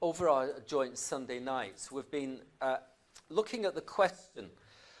over our joint Sunday nights, we've been looking at the question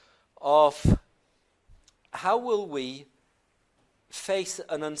of how will we face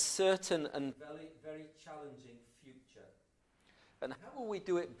an uncertain and very, very challenging future? And how will we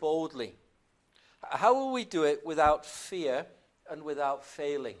do it boldly? How will we do it without fear and without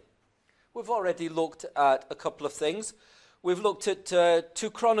failing? We've already looked at a couple of things. We've looked at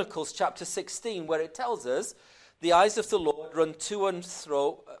 2 Chronicles chapter 16, where it tells us the eyes of the Lord run to and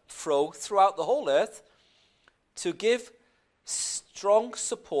fro throughout the whole earth to give strong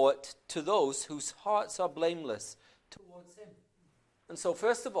support to those whose hearts are blameless towards him. And so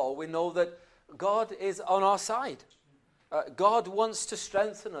first of all, we know that God is on our side. God wants to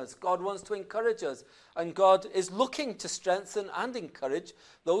strengthen us. God wants to encourage us. And God is looking to strengthen and encourage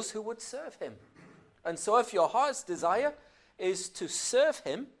those who would serve him. And so if your heart's desire is to serve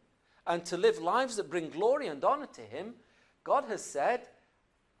him and to live lives that bring glory and honor to him, God has said,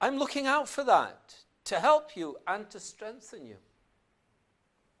 I'm looking out for that, to help you and to strengthen you.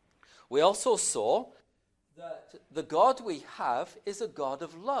 We also saw that the God we have is a God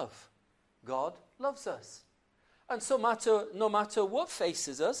of love. God loves us. And so no matter what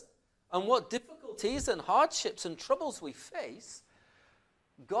faces us and what difficulties and hardships and troubles we face,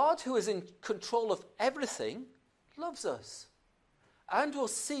 God, who is in control of everything, loves us and will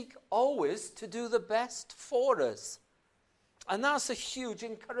seek always to do the best for us. And that's a huge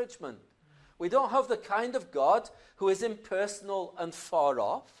encouragement. We don't have the kind of God who is impersonal and far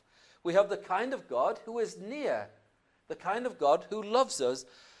off. We have the kind of God who is near, the kind of God who loves us.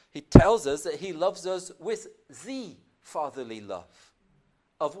 He tells us that he loves us with the fatherly love,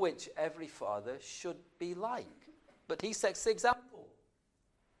 of which every father should be like. But he sets the example.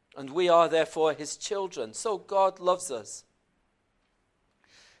 And we are therefore his children. So God loves us.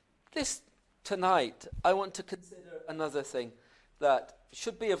 Tonight, I want to consider another thing that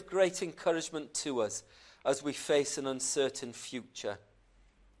should be of great encouragement to us as we face an uncertain future.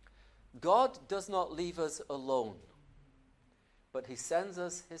 God does not leave us alone, but he sends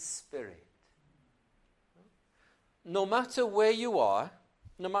us his Spirit. No matter where you are,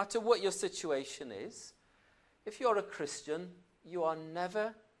 no matter what your situation is, if you're a Christian, you are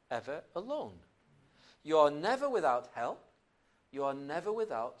never, ever alone. You are never without help. You are never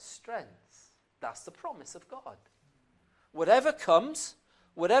without strength. That's the promise of God. Whatever comes,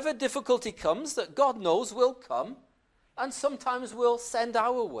 whatever difficulty comes that God knows will come, and sometimes will send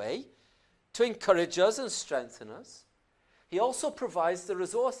our way to encourage us and strengthen us, he also provides the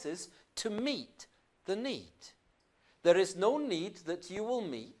resources to meet the need. There is no need that you will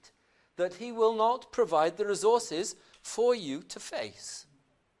meet that he will not provide the resources for you to face.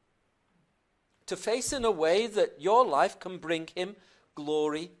 To face in a way that your life can bring him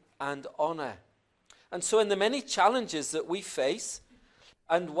glory and honor. And so in the many challenges that we face,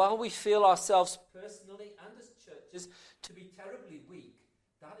 and while we feel ourselves personally and as churches to be terribly weak,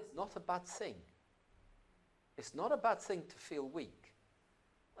 that is not a bad thing. It's not a bad thing to feel weak.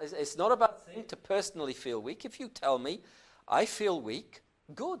 It's not a bad thing to personally feel weak. If you tell me, I feel weak,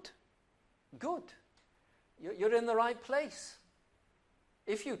 good. You're in the right place.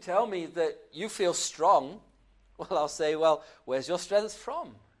 If you tell me that you feel strong, well, I'll say, well, where's your strength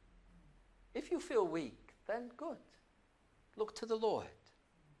from? If you feel weak, then good. Look to the Lord.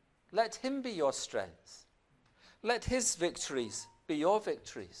 Let him be your strength. Let his victories be your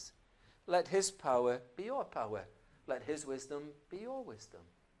victories. Let his power be your power. Let his wisdom be your wisdom.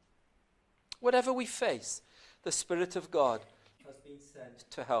 Whatever we face, the Spirit of God has been sent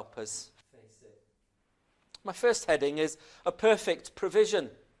to help us face it. My first heading is a perfect provision.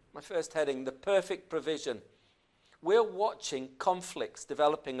 My first heading, the perfect provision. We're watching conflicts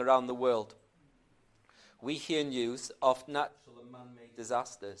developing around the world. We hear news of natural and man-made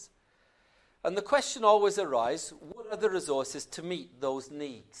disasters. And the question always arises, what are the resources to meet those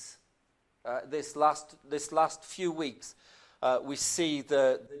needs? This last few weeks, we see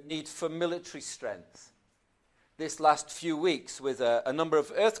the need for military strength. This last few weeks, with a number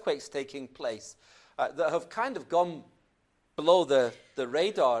of earthquakes taking place that have kind of gone below the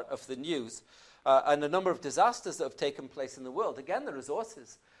radar of the news, and a number of disasters that have taken place in the world. Again, the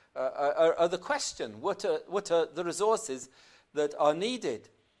resources are the question. What are the resources that are needed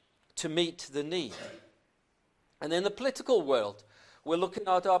to meet the need? And in the political world, we're looking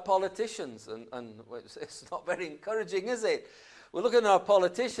at our politicians, and it's not very encouraging, is it? We're looking at our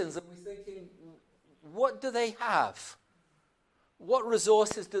politicians and we're thinking, what do they have? What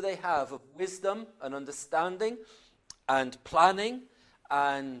resources do they have of wisdom and understanding and planning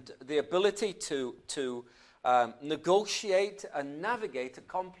and the ability to negotiate and navigate a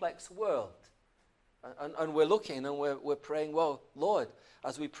complex world? And we're looking and we're praying, well, Lord,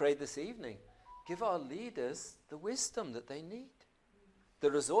 as we prayed this evening, give our leaders the wisdom that they need, the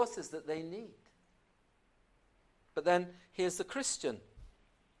resources that they need. But then here's the Christian.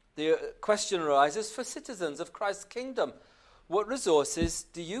 The question arises for citizens of Christ's kingdom. What resources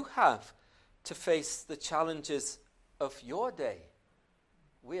do you have to face the challenges of your day?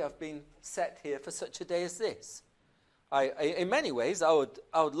 We have been set here for such a day as this. In many ways, I would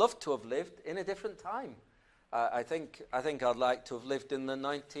love to have lived in a different time. I think I'd like to have lived in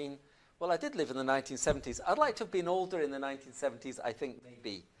I did live in the 1970s. I'd like to have been older in the 1970s, I think,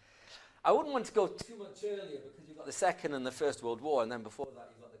 maybe. I wouldn't want to go too much earlier because you've got the Second and the First World War, and then before that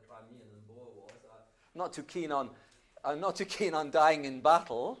you've got the Crimean and Boer Wars. I'm not too keen on dying in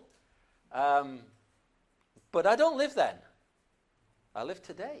battle, but I don't live then. I live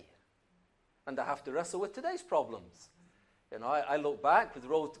today, and I have to wrestle with today's problems. You know, I look back with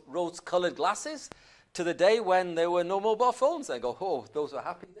rose-colored glasses to the day when there were no mobile phones. I go, oh, those were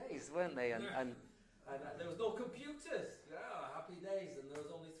happy days, weren't they? And there was no computers. Yeah, happy days. And there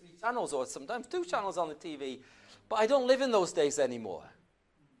was only 3 channels or sometimes 2 channels on the TV. But I don't live in those days anymore.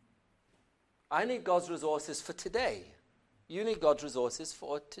 I need God's resources for today. You need God's resources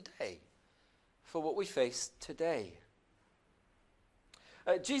for today, for what we face today.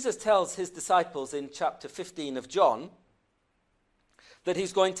 Jesus tells his disciples in chapter 15 of John that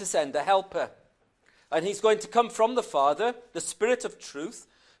he's going to send a helper. And he's going to come from the Father, the Spirit of truth,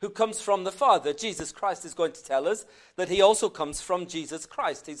 who comes from the Father. Jesus Christ is going to tell us that he also comes from Jesus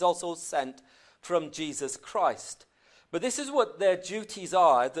Christ. He's also sent from Jesus Christ. But this is what their duties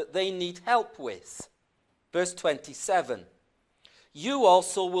are that they need help with. Verse 27. You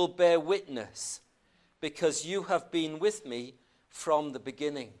also will bear witness, because you have been with me from the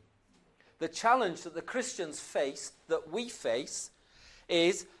beginning. The challenge that the Christians face, that we face,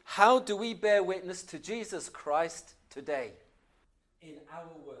 is how do we bear witness to Jesus Christ today in our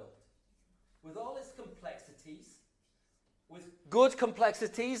world? With all its complexities, with good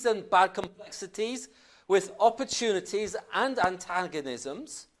complexities and bad complexities, with opportunities and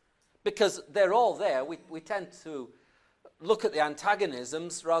antagonisms, because they're all there. We tend to look at the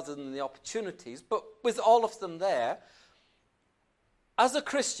antagonisms rather than the opportunities, but with all of them there, as a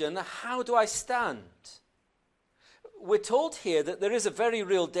Christian, how do I stand? We're told here that there is a very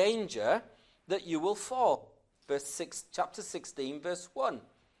real danger that you will fall. Chapter 16, verse 1.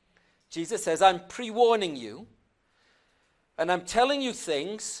 Jesus says, I'm pre-warning you, and I'm telling you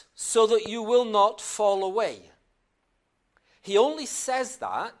things so that you will not fall away. He only says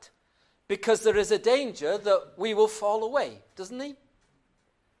that because there is a danger that we will fall away, doesn't he?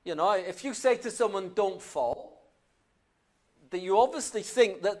 You know, if you say to someone, don't fall, that you obviously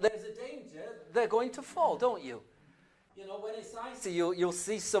think that there's a danger they're going to fall, don't you? You know, when it's icy, you'll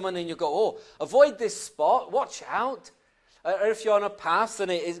see someone and you go, oh, avoid this spot, watch out. Or if you're on a path and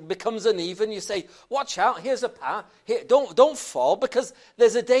it becomes uneven, you say, watch out, here's a path. Here, don't fall, because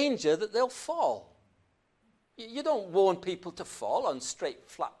there's a danger that they'll fall. You don't warn people to fall on straight,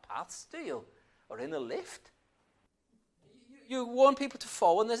 flat paths, do you? Or in a lift. You warn people to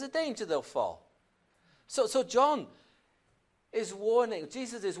fall when there's a danger they'll fall. So John is warning,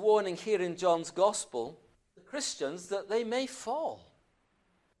 Jesus is warning here in John's gospel, the Christians, that they may fall.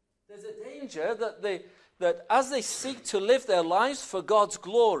 There's a danger that as they seek to live their lives for God's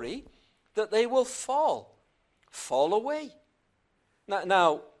glory, that they will fall away.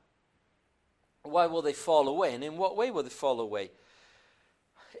 Now, why will they fall away? And in what way will they fall away?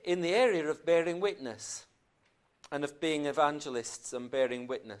 In the area of bearing witness and of being evangelists and bearing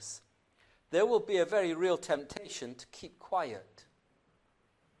witness, there will be a very real temptation to keep quiet,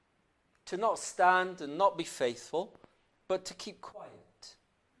 to not stand and not be faithful, but to keep quiet.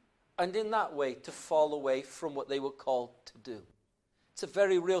 And in that way, to fall away from what they were called to do. It's a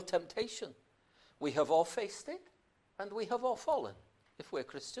very real temptation. We have all faced it, and we have all fallen, if we're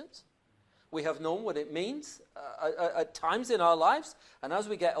Christians. We have known what it means at times in our lives, and as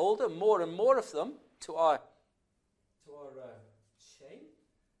we get older, more and more of them, to our shame,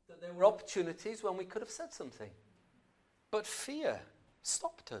 that there were opportunities when we could have said something. But fear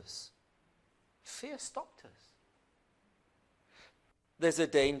stopped us. Fear stopped us. There's a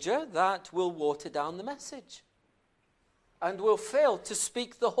danger that we'll water down the message and we'll fail to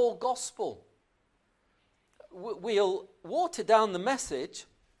speak the whole gospel. We'll water down the message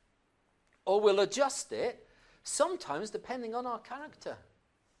or we'll adjust it, sometimes depending on our character.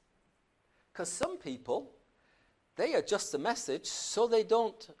 Because some people, they adjust the message so they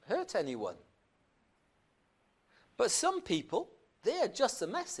don't hurt anyone. But some people, they adjust the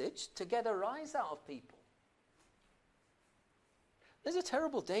message to get a rise out of people. There's a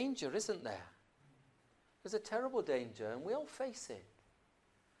terrible danger, isn't there? There's a terrible danger, and we all face it.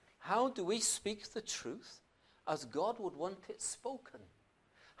 How do we speak the truth as God would want it spoken?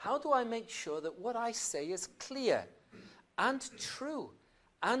 How do I make sure that what I say is clear and true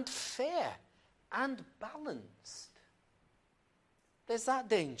and fair and balanced? There's that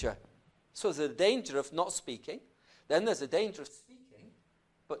danger. So there's a danger of not speaking. Then there's a danger of speaking,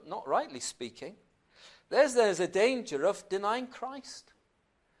 but not rightly speaking. There's a danger of denying Christ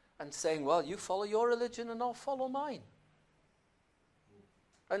and saying, well, you follow your religion and I'll follow mine.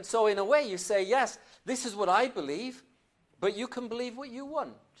 And so in a way you say, yes, this is what I believe, but you can believe what you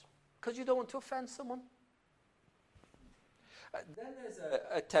want because you don't want to offend someone. Then there's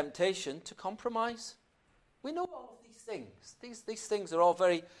a temptation to compromise. We know all of these things. These things are all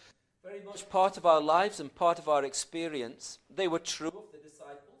very, very much part of our lives and part of our experience. They were true of the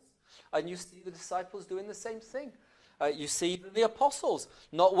disciples, and you see the disciples doing the same thing. You see even the apostles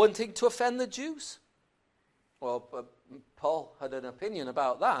not wanting to offend the Jews. Well, Paul had an opinion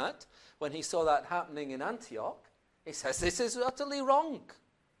about that when he saw that happening in Antioch. He says, this is utterly wrong.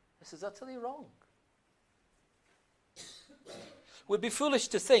 This is utterly wrong. We'd be foolish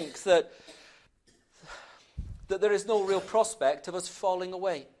to think that there is no real prospect of us falling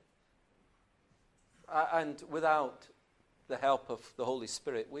away. And without the help of the Holy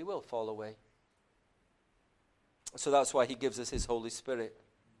Spirit, we will fall away. So that's why he gives us his Holy Spirit.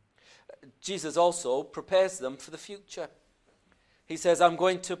 Jesus also prepares them for the future. He says,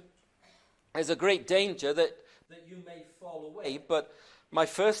 there's a great danger that you may fall away, but my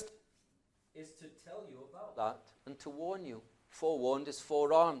first is to tell you about that and to warn you. Forewarned is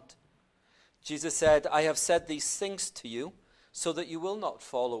forearmed. Jesus said, I have said these things to you so that you will not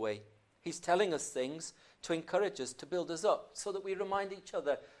fall away. He's telling us things to encourage us, to build us up, so that we remind each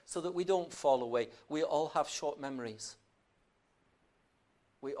other, so that we don't fall away. We all have short memories.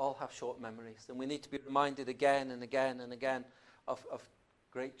 We all have short memories, and we need to be reminded again and again and again of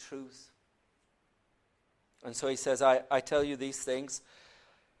great truths. And so he says, I tell you these things.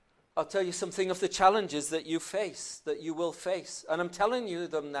 I'll tell you something of the challenges that you face, that you will face. And I'm telling you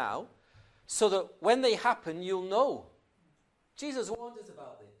them now, so that when they happen, you'll know. Jesus warned us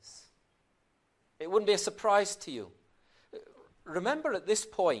about this. It wouldn't be a surprise to you. Remember at this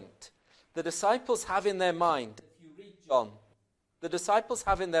point, the disciples have in their mind, if you read John, the disciples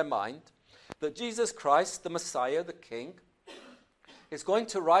have in their mind that Jesus Christ, the Messiah, the King, is going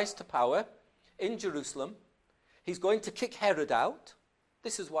to rise to power in Jerusalem. He's going to kick Herod out.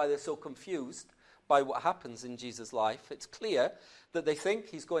 This is why they're so confused by what happens in Jesus' life. It's clear that they think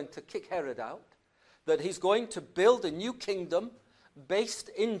he's going to kick Herod out, that he's going to build a new kingdom based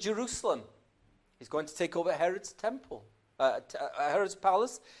in Jerusalem. He's going to take over Herod's temple, Herod's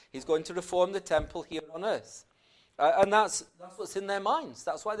palace. He's going to reform the temple here on earth. And that's what's in their minds.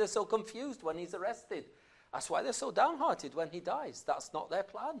 That's why they're so confused when he's arrested. That's why they're so downhearted when he dies. That's not their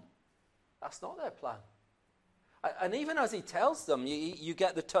plan. That's not their plan. And even as he tells them, you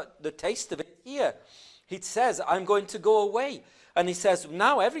get the taste of it here. He says, I'm going to go away. And he says,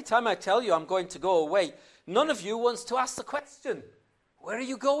 now every time I tell you I'm going to go away, none of you wants to ask the question, where are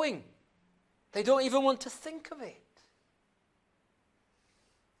you going? They don't even want to think of it.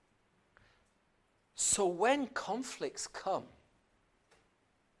 So when conflicts come,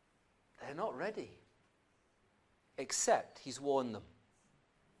 they're not ready. Except he's warned them.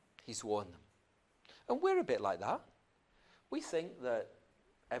 He's warned them. And we're a bit like that. We think that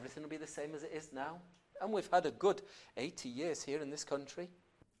everything will be the same as it is now. And we've had a good 80 years here in this country.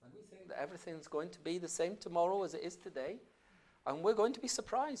 And we think that everything's going to be the same tomorrow as it is today. And we're going to be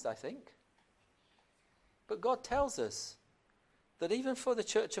surprised, I think. But God tells us that even for the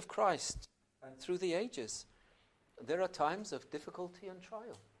Church of Christ and through the ages, there are times of difficulty and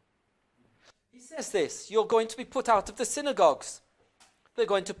trial. He says this, you're going to be put out of the synagogues. They're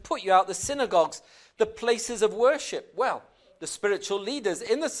going to put you out the synagogues, the places of worship. Well, the spiritual leaders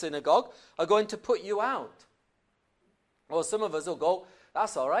in the synagogue are going to put you out. Well, some of us will go,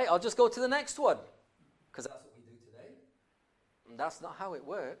 that's all right, I'll just go to the next one. Because that's what we do today. And that's not how it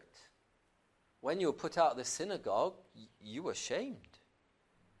worked. When you were put out of the synagogue, you were shamed.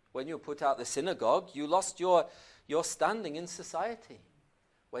 When you were put out of the synagogue, you lost your standing in society.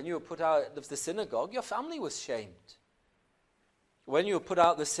 When you were put out of the synagogue, your family was shamed. When you were put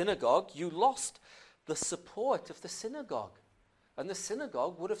out of the synagogue, you lost the support of the synagogue. And the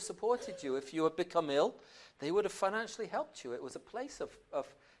synagogue would have supported you. If you had become ill, they would have financially helped you. It was a place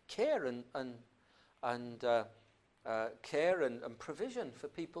of care and care and provision for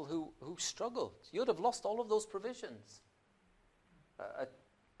people who struggled. You'd have lost all of those provisions.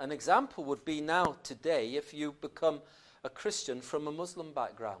 An example would be now, today, if you become a Christian from a Muslim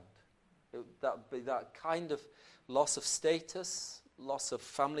background. That would be that kind of loss of status, loss of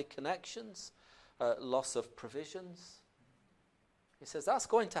family connections, loss of provisions. He says that's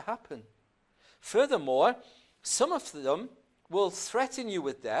going to happen. Furthermore, some of them will threaten you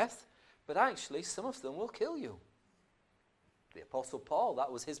with death, but actually some of them will kill you. The Apostle Paul,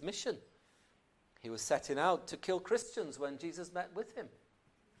 that was his mission. He was setting out to kill Christians when Jesus met with him.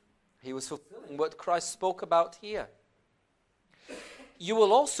 He was fulfilling what Christ spoke about here. You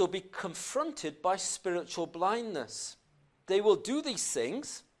will also be confronted by spiritual blindness. They will do these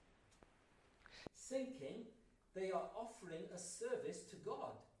things thinking they are offering a service to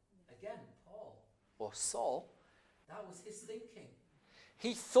God. Again, Paul or Saul, that was his thinking.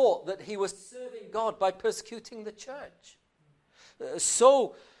 He thought that he was serving God by persecuting the church.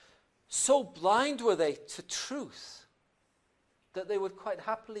 So blind were they to truth that they would quite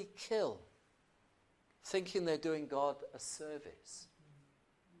happily kill, thinking they're doing God a service.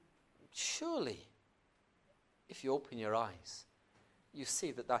 Surely, if you open your eyes, you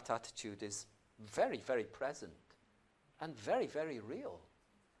see that that attitude is very, very present and very, very real,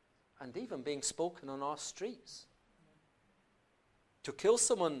 and even being spoken on our streets. To kill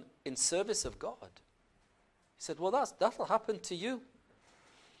someone in service of God. He said, well, that'll happen to you.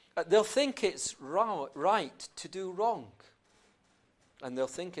 They'll think it's right to do wrong, and they'll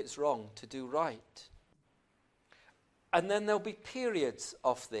think it's wrong to do right. And then there'll be periods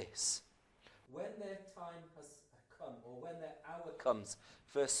of this. When their time has come, or when their hour comes.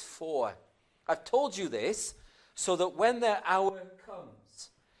 Verse 4. I've told you this, so that when their hour comes.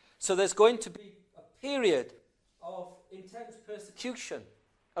 So there's going to be a period of intense persecution.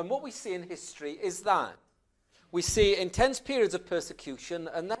 And what we see in history is that. We see intense periods of persecution,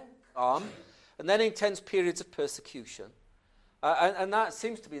 and then calm, and then intense periods of persecution. And that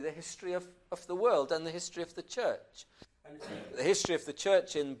seems to be the history of the world and the history of the church. And the history of the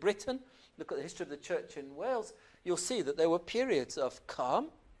church in Britain, look at the history of the church in Wales, you'll see that there were periods of calm,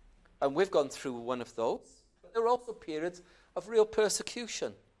 and we've gone through one of those, but there were also periods of real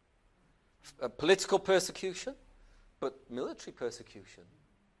persecution. Political persecution, but military persecution.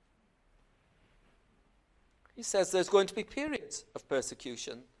 He says there's going to be periods of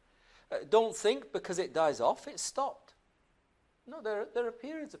persecution. Don't think because it dies off, it's stopped. No, there are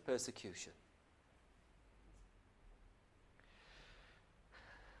periods of persecution.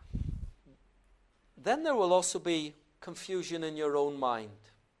 Then there will also be confusion in your own mind.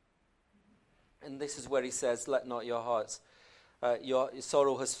 And this is where he says, let not your hearts, your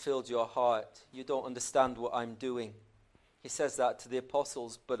sorrow has filled your heart. You don't understand what I'm doing. He says that to the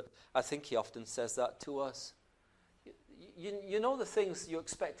apostles, but I think he often says that to us. You know the things you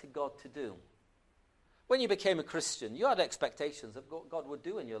expected God to do. When you became a Christian, you had expectations of what God would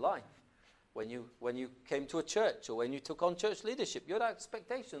do in your life. When you came to a church, or when you took on church leadership, you had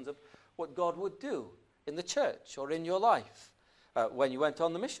expectations of what God would do in the church or in your life. When you went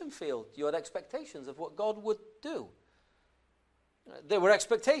on the mission field, you had expectations of what God would do. There were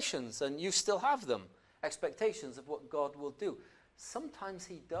expectations, and you still have them. Expectations of what God will do. Sometimes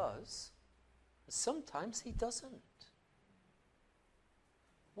he does, sometimes he doesn't.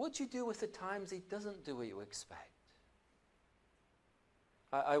 What do you do with the times he doesn't do what you expect?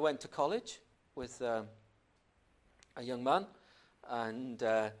 I went to college with a young man, and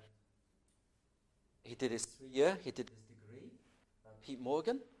he did his 3-year, he did his degree, Pete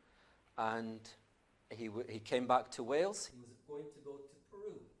Morgan, and he came back to Wales. He was going to go to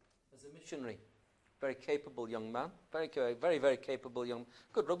Peru as a missionary. Very capable young man, very, very capable young,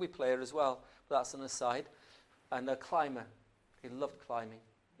 good rugby player as well, but that's an aside, and a climber. He loved climbing.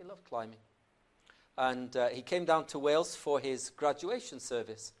 And he came down to Wales for his graduation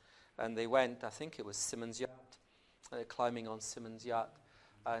service, and they went, I think it was Simmons Yacht, climbing on Simmons Yacht,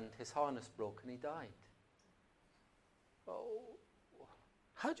 and his harness broke and he died. Oh,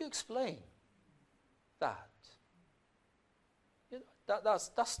 how do you explain that? You know,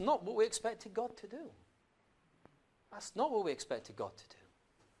 that's not what we expected God to do. That's not what we expected God to do.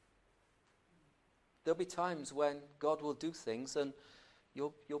 There'll be times when God will do things and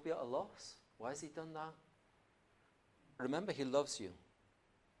you'll be at a loss. Why has he done that? Remember, he loves you.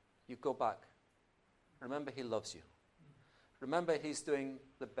 You go back. Remember, he loves you. Remember, he's doing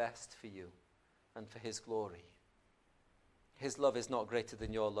the best for you and for his glory. His love is not greater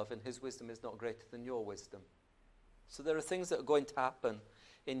than your love, and his wisdom is not greater than your wisdom. So there are things that are going to happen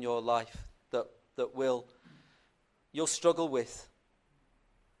in your life that you'll struggle with.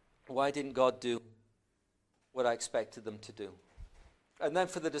 Why didn't God do what I expected them to do? And then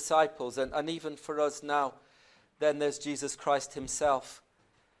for the disciples, and even for us now, then there's Jesus Christ himself.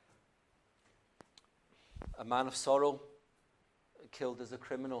 A man of sorrow, killed as a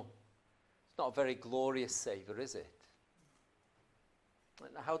criminal. not a very glorious savour, is it?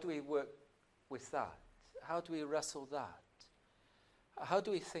 And how do we work with that? How do we wrestle that? How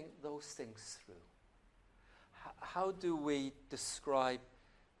do we think those things through? How do we describe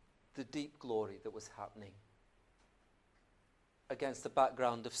the deep glory that was happening against the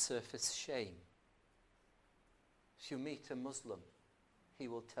background of surface shame? If you meet a Muslim, he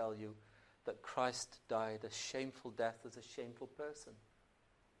will tell you that Christ died a shameful death as a shameful person.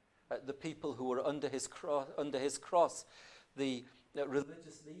 The people who were under his cross, the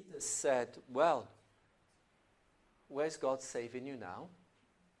religious leaders said, well, where's God saving you now?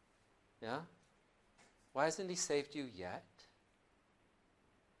 Yeah? Why hasn't he saved you yet?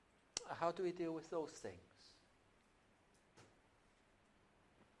 How do we deal with those things?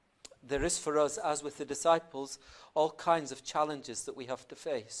 There is for us, as with the disciples, all kinds of challenges that we have to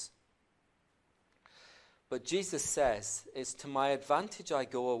face. But Jesus says, it's to my advantage I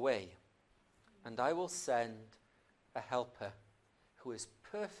go away, and I will send a helper who is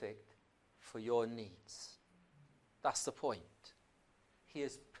perfect for your needs. That's the point. He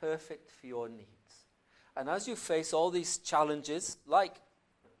is perfect for your needs. And as you face all these challenges, like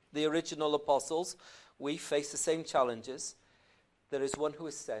the original apostles, we face the same challenges. There is one who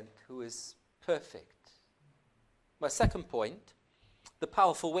is sent, who is perfect. My second point, the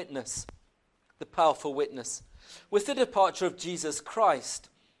powerful witness. The powerful witness. With the departure of Jesus Christ,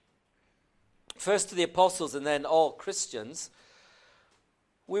 first to the apostles and then all Christians,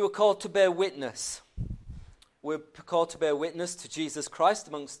 we were called to bear witness. We're called to bear witness to Jesus Christ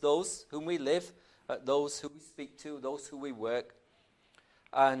amongst those whom we live, those who we speak to, those who we work.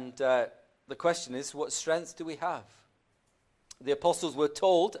 And the question is, what strength do we have? The apostles were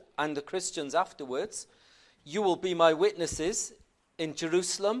told, and the Christians afterwards, you will be my witnesses in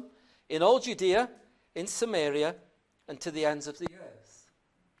Jerusalem, in all Judea, in Samaria, and to the ends of the earth,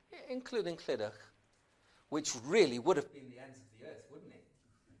 including Llanelli, which really would have been the ends of the earth, wouldn't it?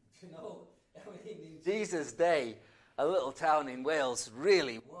 You know, I mean, in Jesus' day, a little town in Wales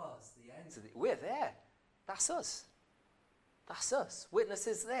really was the ends of the earth. We're there. That's us. That's us.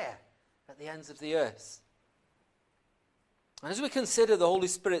 Witnesses there at the ends of the earth. And as we consider the Holy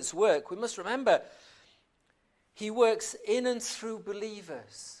Spirit's work, we must remember he works in and through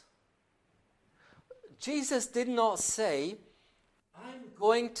believers. Jesus did not say, I'm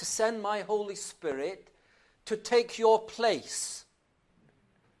going to send my Holy Spirit to take your place.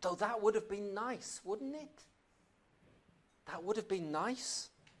 Though that would have been nice, wouldn't it? That would have been nice.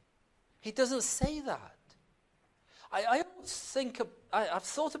 He doesn't say that. I always think, I've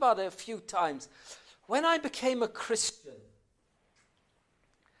thought about it a few times. When I became a Christian,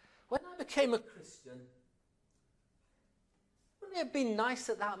 wouldn't it have been nice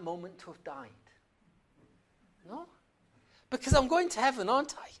at that moment to have died? No? Because I'm going to heaven,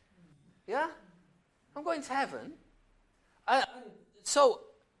 aren't I? Yeah? I'm going to heaven.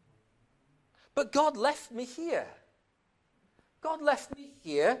 But God left me here. God left me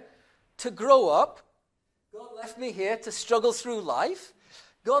here to grow up. God left me here to struggle through life.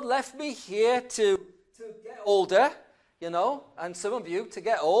 God left me here to get older, you know, and some of you to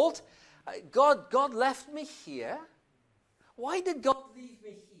get old. God left me here. Why did God leave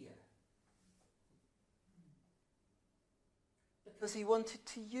me here? Because he wanted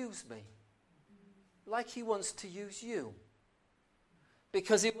to use me, like he wants to use you.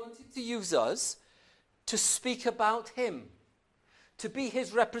 Because he wanted to use us to speak about him, to be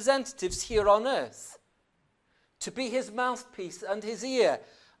his representatives here on earth, to be his mouthpiece and his ear,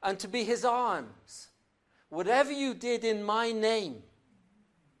 and to be his arms. Whatever you did in my name,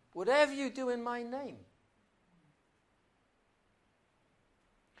 whatever you do in my name.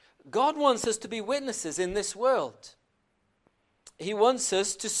 God wants us to be witnesses in this world. He wants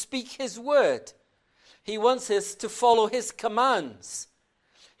us to speak his word. He wants us to follow his commands.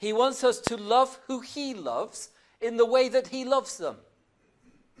 He wants us to love who he loves in the way that he loves them.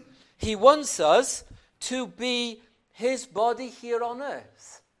 He wants us to be his body here on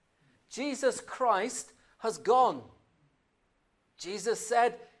earth. Jesus Christ has gone. Jesus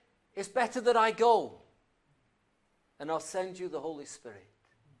said, it's better that I go, and I'll send you the Holy Spirit.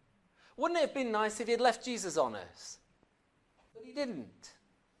 Wouldn't it have been nice if he had left Jesus on earth? But he didn't.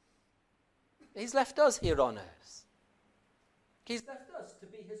 He's left us here on earth. He's left us to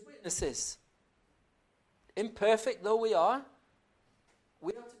be his witnesses. Imperfect though we are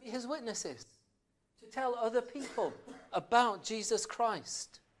to be his witnesses. To tell other people about Jesus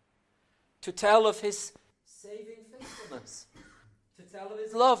Christ. To tell of his saving faithfulness. To tell of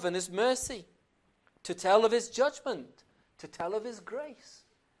his love and his mercy. To tell of his judgment. To tell of his grace.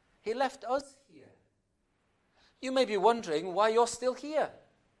 He left us here. You may be wondering why you're still here.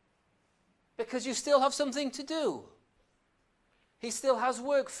 Because you still have something to do. He still has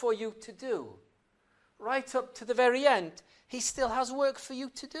work for you to do. Right up to the very end, he still has work for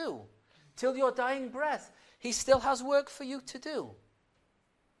you to do. Till your dying breath, he still has work for you to do.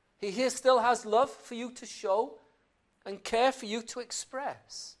 He still has love for you to show and care for you to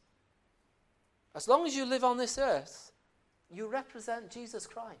express. As long as you live on this earth, you represent Jesus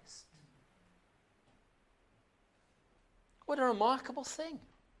Christ. What a remarkable thing.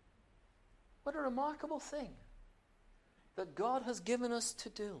 What a remarkable thing that God has given us to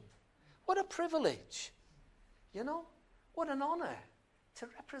do. What a privilege. You know, what an honor to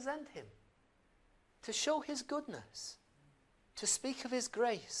represent him, to show his goodness, to speak of his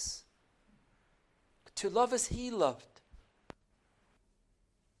grace, to love as he loved,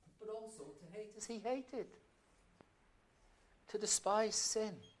 but also to hate as he hated, to despise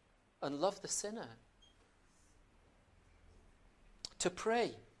sin and love the sinner, to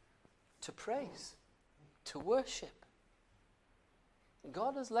pray, to praise, to worship.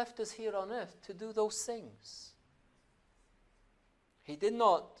 God has left us here on earth to do those things. He did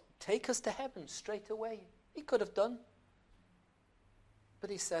not take us to heaven straight away. He could have done. But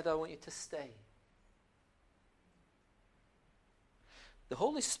he said, I want you to stay. The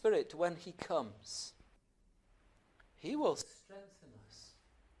Holy Spirit, when he comes, he will strengthen us.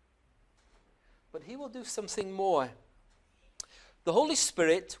 But he will do something more. The Holy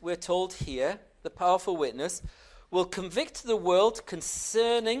Spirit, we're told here, the powerful witness, will convict the world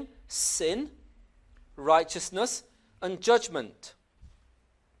concerning sin, righteousness, and judgment.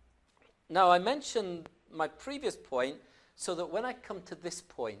 Now, I mentioned my previous point so that when I come to this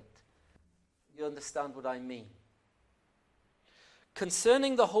point, you understand what I mean.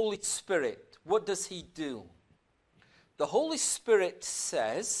 Concerning the Holy Spirit, what does he do? The Holy Spirit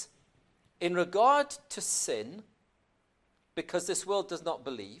says, in regard to sin, because this world does not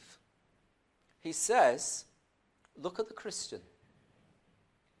believe, he says, look at the Christian.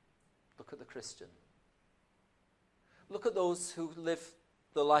 Look at the Christian. Look at those who live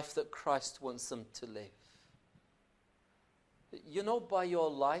the life that Christ wants them to live. You know, by your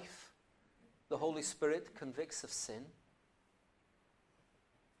life, the Holy Spirit convicts of sin.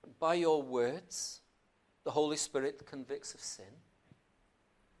 By your words, the Holy Spirit convicts of sin.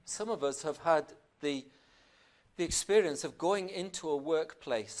 Some of us have had the experience of going into a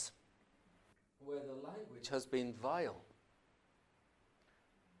workplace where the language has been vile.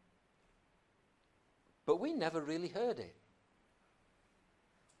 But we never really heard it.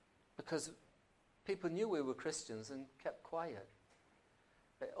 Because people knew we were Christians and kept quiet.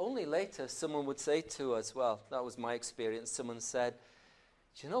 Only later someone would say to us, well, that was my experience, someone said,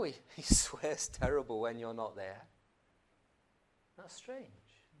 do you know he swears terrible when you're not there? That's strange.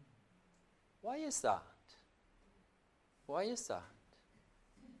 Why is that? Why is that?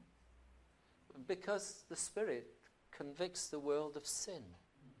 Because the Spirit convicts the world of sin.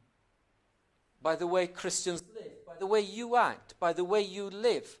 By the way Christians live, by the way you act, by the way you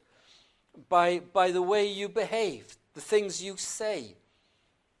live, by the way you behave, the things you say,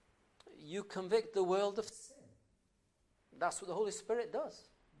 you convict the world of sin. That's what the Holy Spirit does.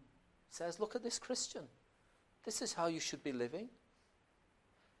 He says, look at this Christian. This is how you should be living.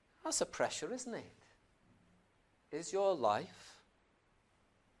 That's a pressure, isn't it? Is your life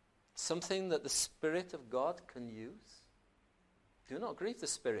something that the Spirit of God can use? Do not grieve the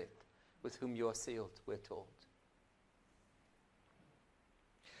Spirit with whom you are sealed, we're told.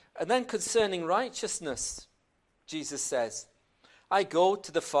 And then concerning righteousness, Jesus says, I go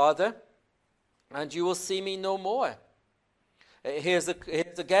to the Father, and you will see me no more. Here's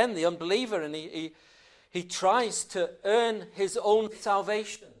again the unbeliever, and he tries to earn his own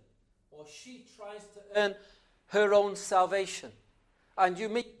salvation, or she tries to earn her own salvation. And you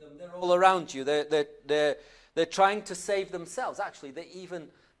meet them, they're all around you. They're trying to save themselves. Actually,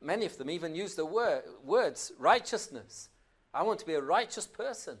 many of them even use the words righteousness. I want to be a righteous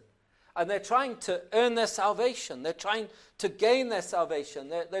person. And they're trying to earn their salvation. They're trying to gain their salvation.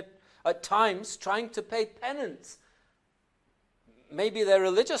 They're at times trying to pay penance. Maybe they're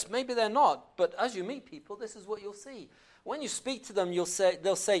religious, maybe they're not. But as you meet people, this is what you'll see. When you speak to them,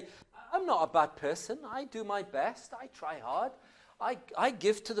 they'll say, I'm not a bad person. I do my best. I try hard. I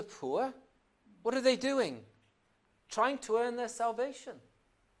give to the poor. What are they doing? Trying to earn their salvation.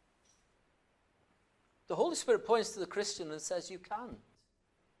 The Holy Spirit points to the Christian and says, you can't.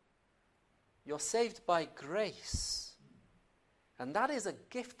 You're saved by grace. And that is a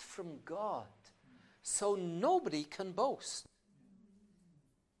gift from God. So nobody can boast.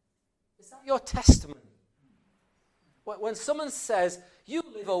 Is that your testimony? When someone says, you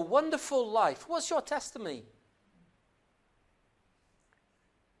live a wonderful life, what's your testimony?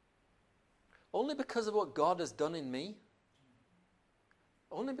 Only because of what God has done in me.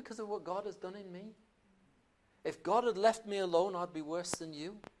 Only because of what God has done in me. If God had left me alone, I'd be worse than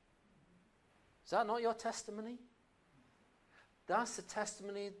you. Is that not your testimony? That's the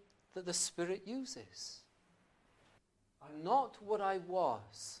testimony that the Spirit uses. I'm not what I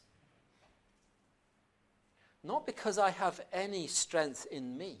was. Not because I have any strength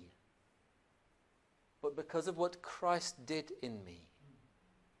in me, but because of what Christ did in me.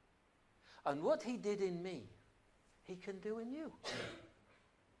 And what he did in me, he can do in you.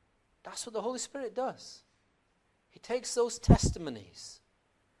 That's what the Holy Spirit does. He takes those testimonies.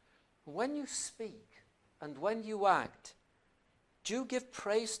 When you speak and when you act, do you give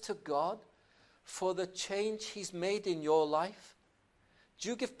praise to God for the change he's made in your life? Do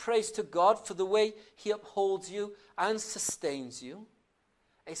you give praise to God for the way he upholds you and sustains you?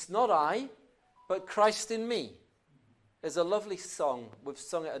 It's not I, but Christ in me. There's a lovely song. We've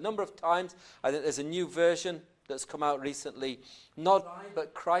sung it a number of times. I think there's a new version that's come out recently. Not I,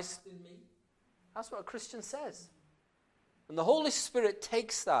 but Christ in me. That's what a Christian says. And the Holy Spirit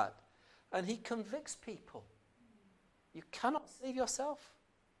takes that and he convicts people. You cannot save yourself.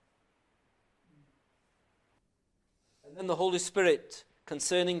 And then the Holy Spirit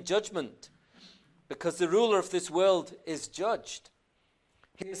concerning judgment, because the ruler of this world is judged.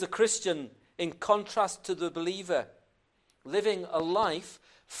 Here's a Christian in contrast to the believer, living a life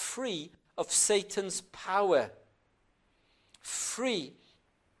free of Satan's power, free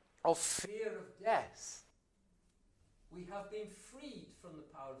of fear of death. We have been freed from the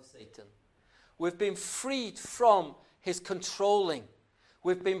power of Satan. We've been freed from his controlling.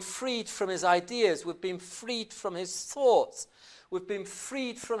 We've been freed from his ideas. We've been freed from his thoughts. We've been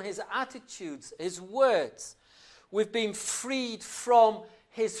freed from his attitudes, his words. We've been freed from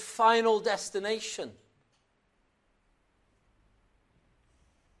his final destination.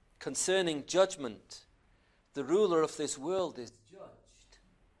 Concerning judgment, the ruler of this world is judged.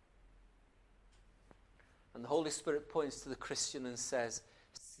 And the Holy Spirit points to the Christian and says,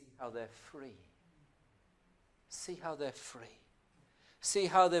 see how they're free. See how they're free. See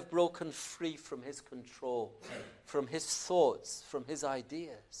how they've broken free from his control, from his thoughts, from his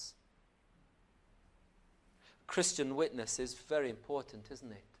ideas. Christian witness is very important,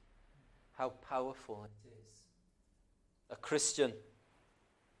 isn't it? How powerful it is. A Christian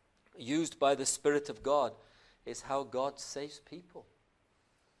used by the Spirit of God is how God saves people.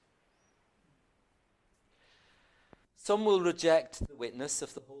 Some will reject the witness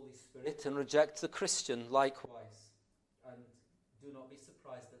of the Holy Spirit and reject the Christian likewise. And do not be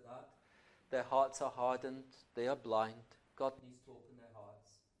surprised at that. Their hearts are hardened. They are blind. God needs to open their hearts.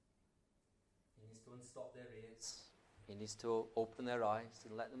 He needs to unstop their ears. He needs to open their eyes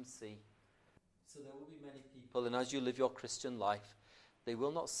and let them see. So there will be many people, and as you live your Christian life, they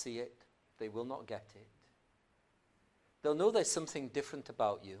will not see it. They will not get it. They'll know there's something different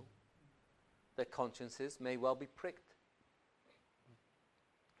about you. Their consciences may well be pricked.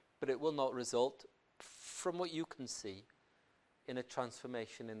 But it will not result, from what you can see, in a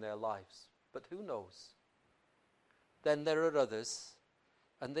transformation in their lives. But who knows? Then there are others,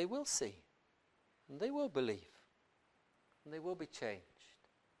 and they will see, and they will believe, and they will be changed.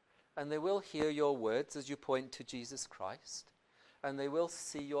 And they will hear your words as you point to Jesus Christ, and they will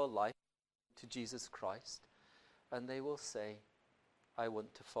see your life to Jesus Christ, and they will say, I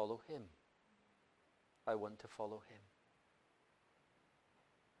want to follow him. I want to follow him.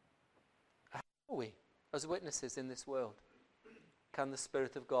 How are we, as witnesses in this world? Can the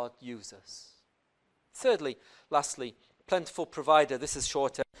Spirit of God use us? Thirdly, lastly, plentiful provider. This is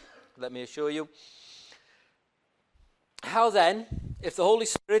shorter, let me assure you. How then, if the Holy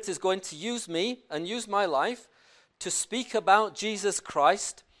Spirit is going to use me and use my life to speak about Jesus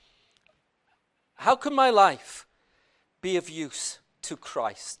Christ, how can my life be of use to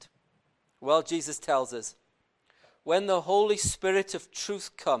Christ? Well, Jesus tells us, when the Holy Spirit of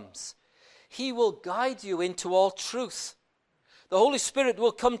truth comes, he will guide you into all truth. The Holy Spirit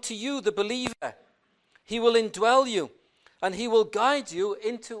will come to you, the believer. He will indwell you, and he will guide you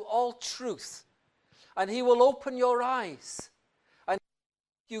into all truth. And he will open your eyes and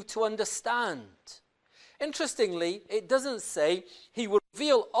help you to understand. Interestingly, it doesn't say he will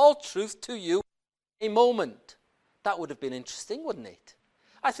reveal all truth to you in a moment. That would have been interesting, wouldn't it?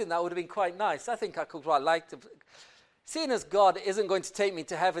 I think that would have been quite nice. I think I could quite like to. Seeing as God isn't going to take me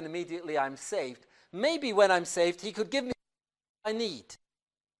to heaven immediately I'm saved, maybe when I'm saved, he could give me what I need.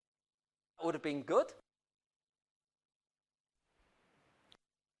 That would have been good.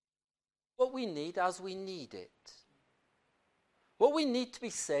 What we need as we need it. What we need to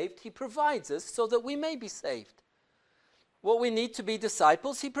be saved, he provides us so that we may be saved. What we need to be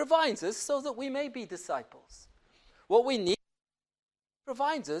disciples, he provides us so that we may be disciples. What we need, he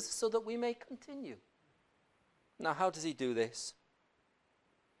provides us so that we may continue. Now, how does he do this?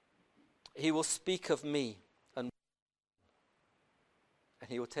 He will speak of me, and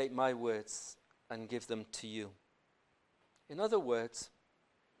he will take my words and give them to you. In other words,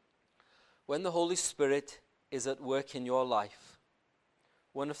 when the Holy Spirit is at work in your life,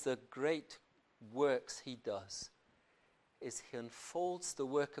 one of the great works he does is he unfolds the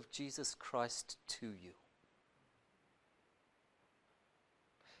work of Jesus Christ to you.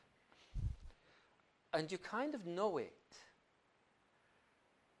 And you kind of know it.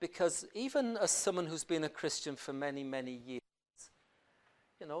 Because even as someone who's been a Christian for many, many years,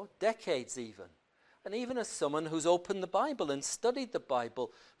 decades even, and even as someone who's opened the Bible and studied the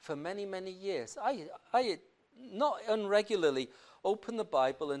Bible for many, many years, I not unregularly open the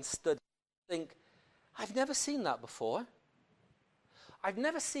Bible and study and think, I've never seen that before. I've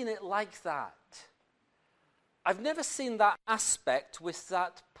never seen it like that. I've never seen that aspect with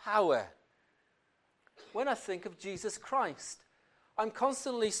that power. When I think of Jesus Christ, I'm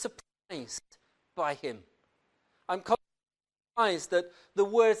constantly surprised by him. I'm constantly surprised that the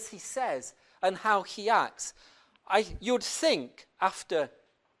words he says and how he acts. You'd think after,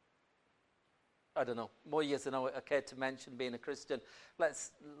 I don't know, more years than I care to mention being a Christian,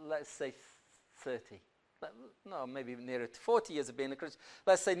 let's say 30. No, maybe nearer to 40 years of being a Christian.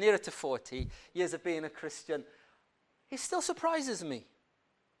 Let's say nearer to 40 years of being a Christian. He still surprises me.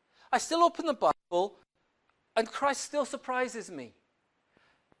 I still open the Bible and Christ still surprises me.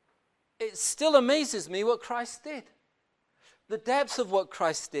 It still amazes me what Christ did. The depth of what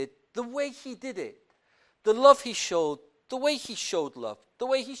Christ did, the way he did it, the love he showed, the way he showed love, the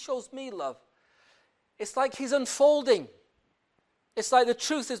way he shows me love. It's like he's unfolding. It's like the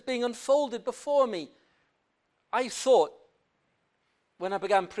truth is being unfolded before me. I thought, when I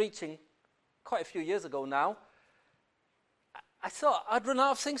began preaching, quite a few years ago now, I thought I'd run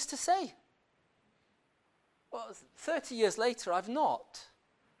out of things to say. Well, 30 years later, I've not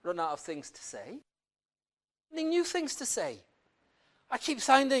run out of things to say. Finding new things to say. I keep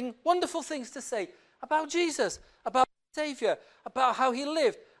finding wonderful things to say about Jesus, about the Savior, about how he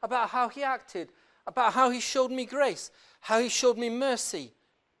lived, about how he acted, about how he showed me grace, how he showed me mercy.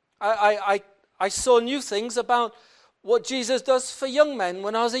 I saw new things about what Jesus does for young men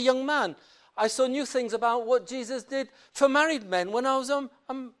when I was a young man. I saw new things about what Jesus did for married men when I was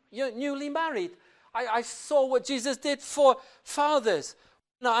newly married. I saw what Jesus did for fathers.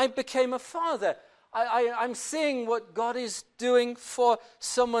 Now I became a father. I'm seeing what God is doing for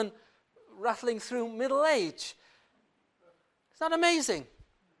someone rattling through middle age. Is that amazing?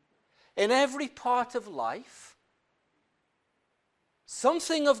 In every part of life,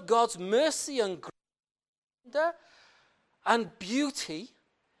 something of God's mercy and grandeur and beauty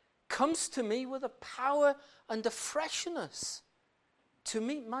comes to me with a power and a freshness to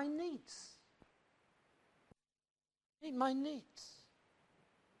meet my needs. Meet my needs.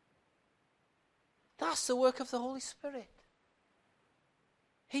 That's the work of the Holy Spirit.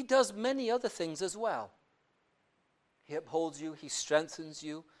 He does many other things as well. He upholds you, he strengthens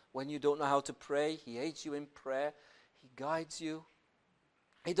you when you don't know how to pray. He aids you in prayer. He guides you.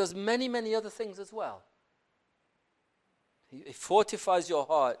 He does many, many other things as well. He fortifies your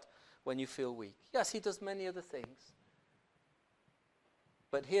heart when you feel weak. Yes, he does many other things.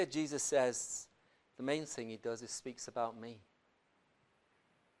 But here Jesus says the main thing he does is speaks about me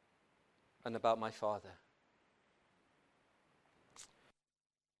and about my Father.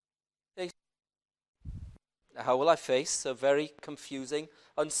 How will I face a very confusing,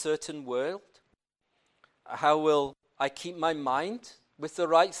 uncertain world? How will I keep my mind with the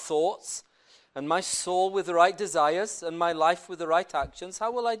right thoughts and my soul with the right desires and my life with the right actions?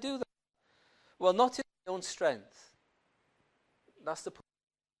 How will I do that? Well, not in my own strength. That's the point.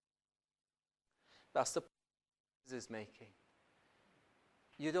 That's the point Jesus is making.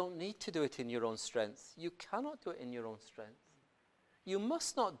 You don't need to do it in your own strength. You cannot do it in your own strength. You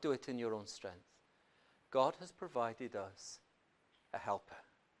must not do it in your own strength. God has provided us a helper.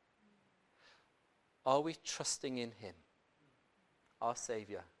 Are we trusting in him, our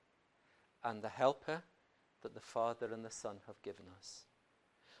Savior, and the helper that the Father and the Son have given us?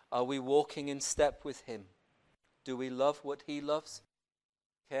 Are we walking in step with him? Do we love what he loves?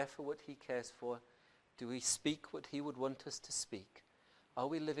 Care for what he cares for? Do we speak what he would want us to speak? Are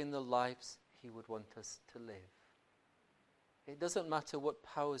we living the lives he would want us to live? It doesn't matter what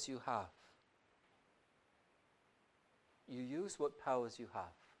powers you have. You use what powers you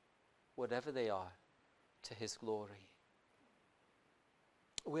have, whatever they are, to his glory.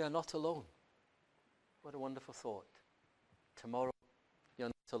 We are not alone. What a wonderful thought. tomorrow you're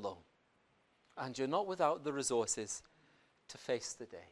not alone. And you're not without the resources to face the day.